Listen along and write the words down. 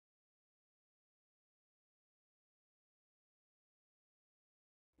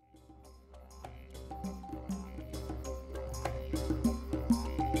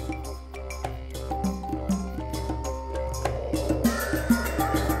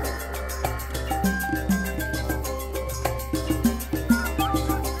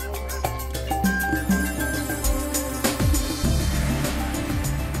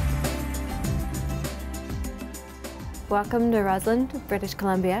Welcome to Rossland, British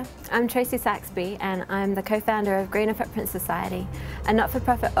Columbia. I'm Tracey Saxby and I'm the co-founder of Greener Footprint Society, a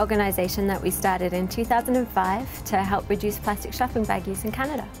not-for-profit organisation that we started in 2005 to help reduce plastic shopping bag use in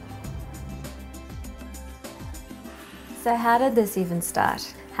Canada. So how did this even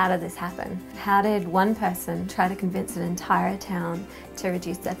start? How did this happen? How did one person try to convince an entire town to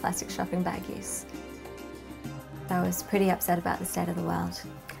reduce their plastic shopping bag use? I was pretty upset about the state of the world.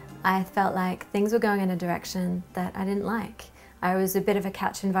 I felt like things were going in a direction that I didn't like. I was a bit of a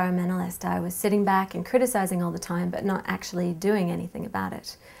couch environmentalist. I was sitting back and criticising all the time, but not actually doing anything about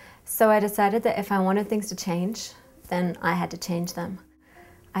it. So I decided that if I wanted things to change, then I had to change them.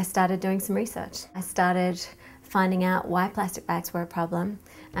 I started doing some research. I started finding out why plastic bags were a problem,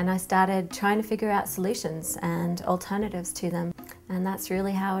 and I started trying to figure out solutions and alternatives to them. And that's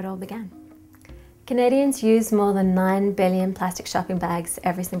really how it all began. Canadians use more than 9 billion plastic shopping bags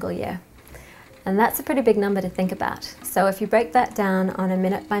every single year. And that's a pretty big number to think about. So if you break that down on a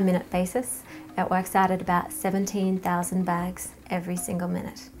minute-by-minute basis, it works out at about 17,000 bags every single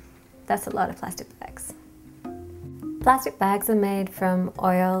minute. That's a lot of plastic bags. Plastic bags are made from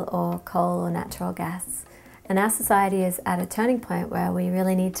oil or coal or natural gas. And our society is at a turning point where we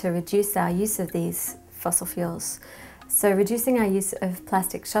really need to reduce our use of these fossil fuels. So reducing our use of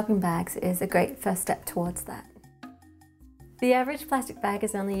plastic shopping bags is a great first step towards that. The average plastic bag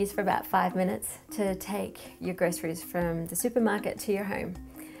is only used for about 5 minutes to take your groceries from the supermarket to your home.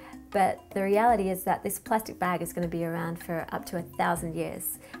 But the reality is that this plastic bag is going to be around for up to 1,000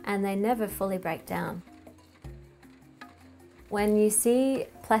 years, and they never fully break down. When you see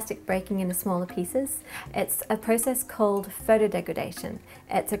plastic breaking into smaller pieces, it's a process called photodegradation.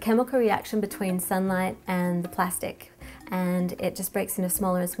 It's a chemical reaction between sunlight and the plastic, and it just breaks into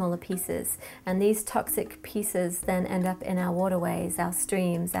smaller and smaller pieces. And these toxic pieces then end up in our waterways, our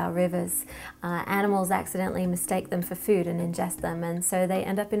streams, our rivers. Animals accidentally mistake them for food and ingest them, and so they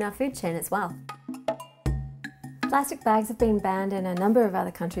end up in our food chain as well. Plastic bags have been banned in a number of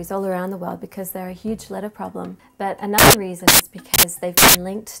other countries all around the world because they're a huge litter problem. But another reason is because they've been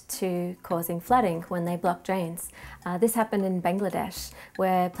linked to causing flooding when they block drains. This happened in Bangladesh,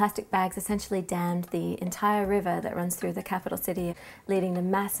 where plastic bags essentially dammed the entire river that runs through the capital city, leading to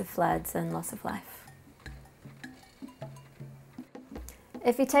massive floods and loss of life.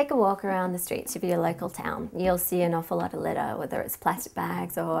 If you take a walk around the streets of your local town, you'll see an awful lot of litter, whether it's plastic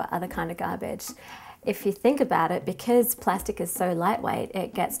bags or other kind of garbage. If you think about it, because plastic is so lightweight,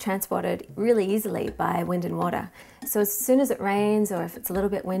 it gets transported really easily by wind and water. So as soon as it rains, or if it's a little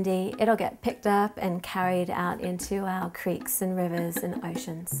bit windy, it'll get picked up and carried out into our creeks and rivers and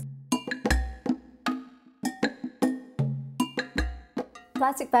oceans.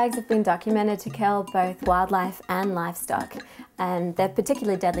 Plastic bags have been documented to kill both wildlife and livestock, and they're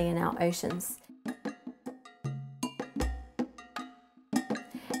particularly deadly in our oceans.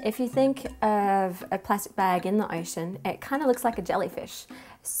 If you think of a plastic bag in the ocean, it kind of looks like a jellyfish.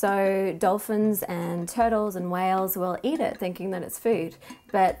 So dolphins and turtles and whales will eat it thinking that it's food,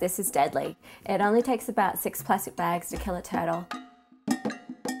 but this is deadly. It only takes about 6 plastic bags to kill a turtle.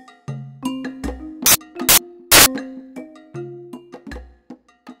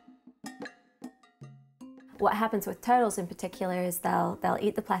 What happens with turtles in particular is they'll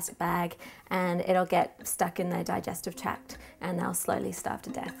eat the plastic bag and it'll get stuck in their digestive tract and they'll slowly starve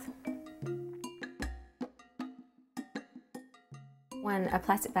to death. When a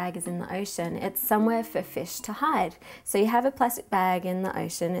plastic bag is in the ocean, it's somewhere for fish to hide. So you have a plastic bag in the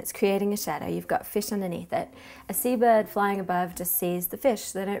ocean, it's creating a shadow, you've got fish underneath it. A seabird flying above just sees the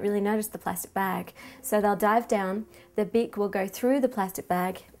fish, they don't really notice the plastic bag. So they'll dive down, their beak will go through the plastic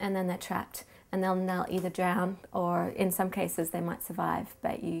bag and then they're trapped. And they'll either drown or in some cases they might survive,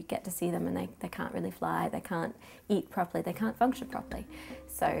 but you get to see them and they can't really fly, they can't eat properly, they can't function properly.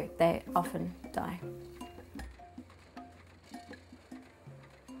 So they often die.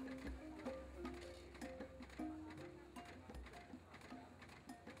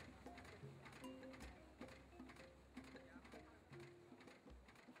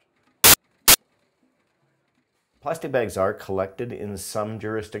 Plastic bags are collected in some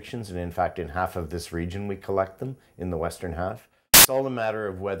jurisdictions, and in fact in half of this region we collect them, in the western half. It's all a matter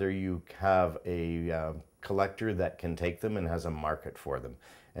of whether you have a collector that can take them and has a market for them.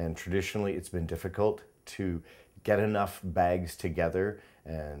 And traditionally it's been difficult to get enough bags together,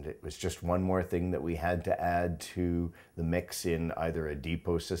 and it was just one more thing that we had to add to the mix in either a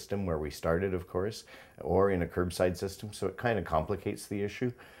depot system where we started, of course, or in a curbside system, so it kind of complicates the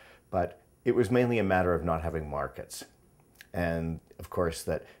issue. But it was mainly a matter of not having markets. And of course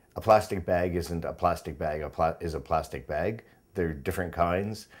that a plastic bag isn't a plastic bag, is a plastic bag. They're different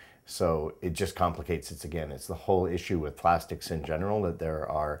kinds. So it just complicates it again. It's the whole issue with plastics in general, that there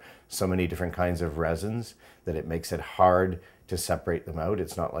are so many different kinds of resins that it makes it hard to separate them out.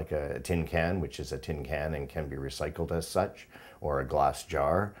 It's not like a tin can, which is a tin can and can be recycled as such, or a glass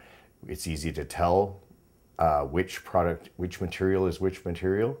jar. It's easy to tell which material is which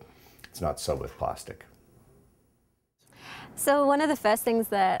material. It's not so with plastic. So one of the first things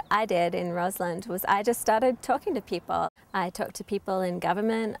that I did in Rossland was I just started talking to people. I talked to people in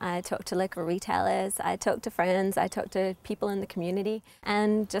government, I talked to local retailers, I talked to friends, I talked to people in the community,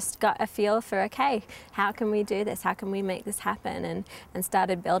 and just got a feel for, okay, how can we do this? How can we make this happen? And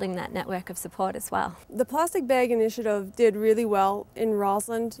started building that network of support as well. The Plastic Bag Initiative did really well in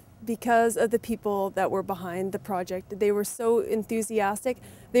Rossland because of the people that were behind the project. They were so enthusiastic.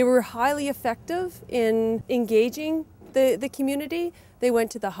 They were highly effective in engaging the community. They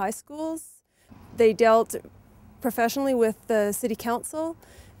went to the high schools. They dealt professionally with the city council.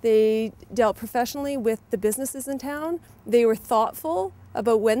 They dealt professionally with the businesses in town. They were thoughtful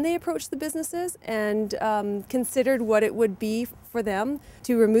about when they approached the businesses and considered what it would be for them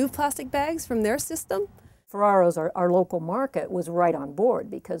to remove plastic bags from their system. Ferraro's, our local market, was right on board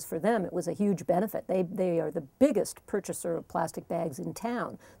because for them it was a huge benefit. They are the biggest purchaser of plastic bags in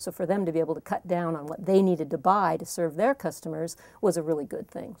town. So for them to be able to cut down on what they needed to buy to serve their customers was a really good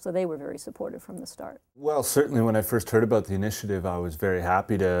thing. So they were very supportive from the start. Well, certainly when I first heard about the initiative, I was very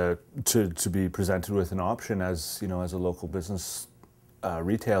happy to be presented with an option as, you know, as a local business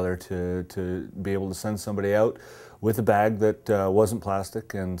retailer to be able to send somebody out with a bag that wasn't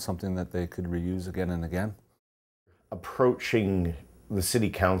plastic and something that they could reuse again and again. Approaching the city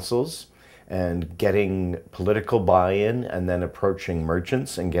councils and getting political buy-in, and then approaching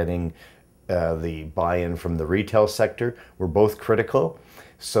merchants and getting the buy-in from the retail sector were both critical,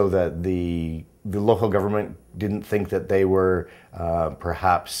 so that the local government didn't think that they were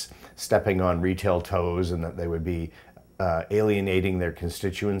perhaps stepping on retail toes and that they would be alienating their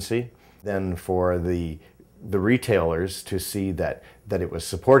constituency. Then for the retailers to see that it was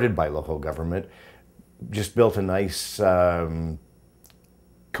supported by local government just built a nice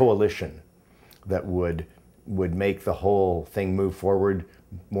coalition that would make the whole thing move forward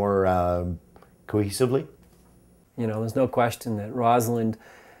more cohesively. You know, there's no question that Rossland,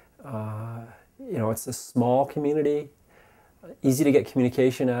 you know, it's a small community, easy to get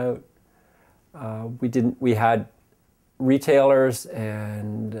communication out. We had retailers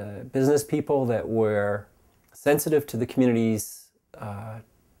and business people that were sensitive to the community's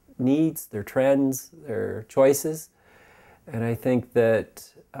needs, their trends, their choices. And I think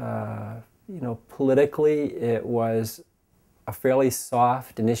that, you know, politically it was a fairly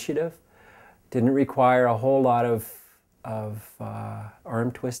soft initiative. Didn't require a whole lot of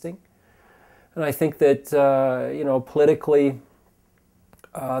arm twisting. And I think that, you know, politically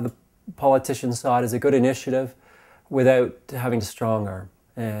the politicians saw it as a good initiative without having to strong arm.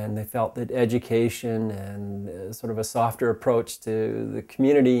 And they felt that education and sort of a softer approach to the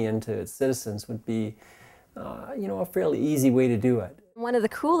community and to its citizens would be, you know, a fairly easy way to do it. One of the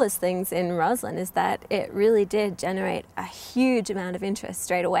coolest things in Rossland is that it really did generate a huge amount of interest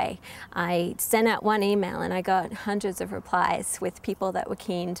straight away. I sent out one email and I got hundreds of replies with people that were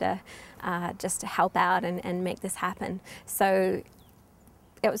keen to just to help out and make this happen. So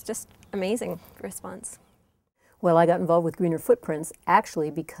it was just amazing response. Well, I got involved with Greener Footprints actually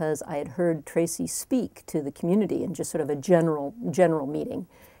because I had heard Tracey speak to the community in just sort of a general meeting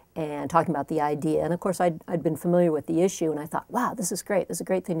and talking about the idea. And of course, I'd been familiar with the issue, and I thought, wow, this is great. This is a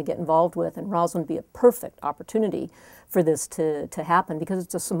great thing to get involved with, and Rossland would be a perfect opportunity for this to happen because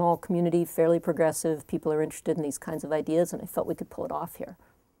it's a small community, fairly progressive. People are interested in these kinds of ideas, and I felt we could pull it off here.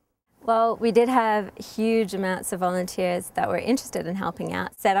 Well, we did have huge amounts of volunteers that were interested in helping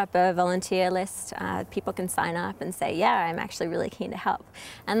out. Set up a volunteer list. People can sign up and say, yeah, I'm actually really keen to help.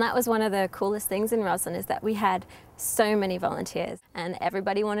 And that was one of the coolest things in Rossland, is that we had so many volunteers and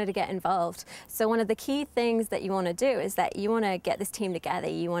everybody wanted to get involved. So one of the key things that you want to do is that you want to get this team together.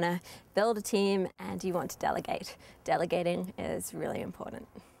 You want to build a team and you want to delegate. Delegating is really important.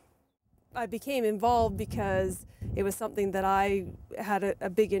 I became involved because it was something that I had a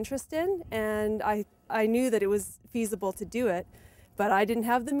big interest in, and I knew that it was feasible to do it, but I didn't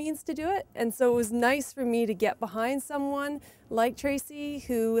have the means to do it. And so it was nice for me to get behind someone like Tracey,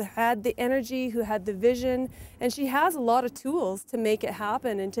 who had the energy, who had the vision, and she has a lot of tools to make it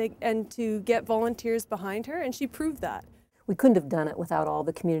happen and to get volunteers behind her, and she proved that. We couldn't have done it without all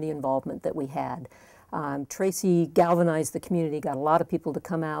the community involvement that we had. Tracey galvanized the community, got a lot of people to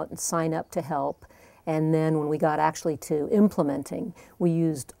come out and sign up to help, And then when we got actually to implementing, we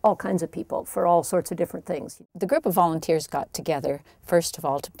used all kinds of people for all sorts of different things. The group of volunteers got together, first of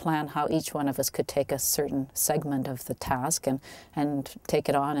all, to plan how each one of us could take a certain segment of the task and take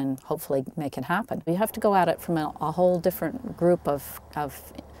it on and hopefully make it happen. We have to go at it from a whole different group of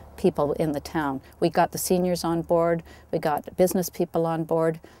people in the town. We got the seniors on board, we got business people on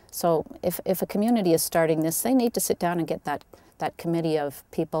board. So if a community is starting this, they need to sit down and get that committee of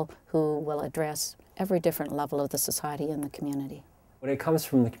people who will address every different level of the society and the community. When it comes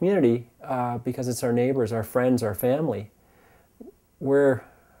from the community, because it's our neighbors, our friends, our family, we're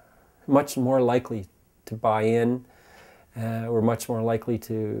much more likely to buy in, we're much more likely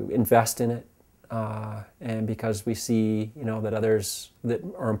to invest in it, and because we see, that others that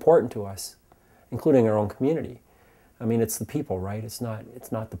are important to us, including our own community. I mean, it's the people, right? It's not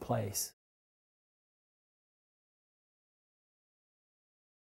the place.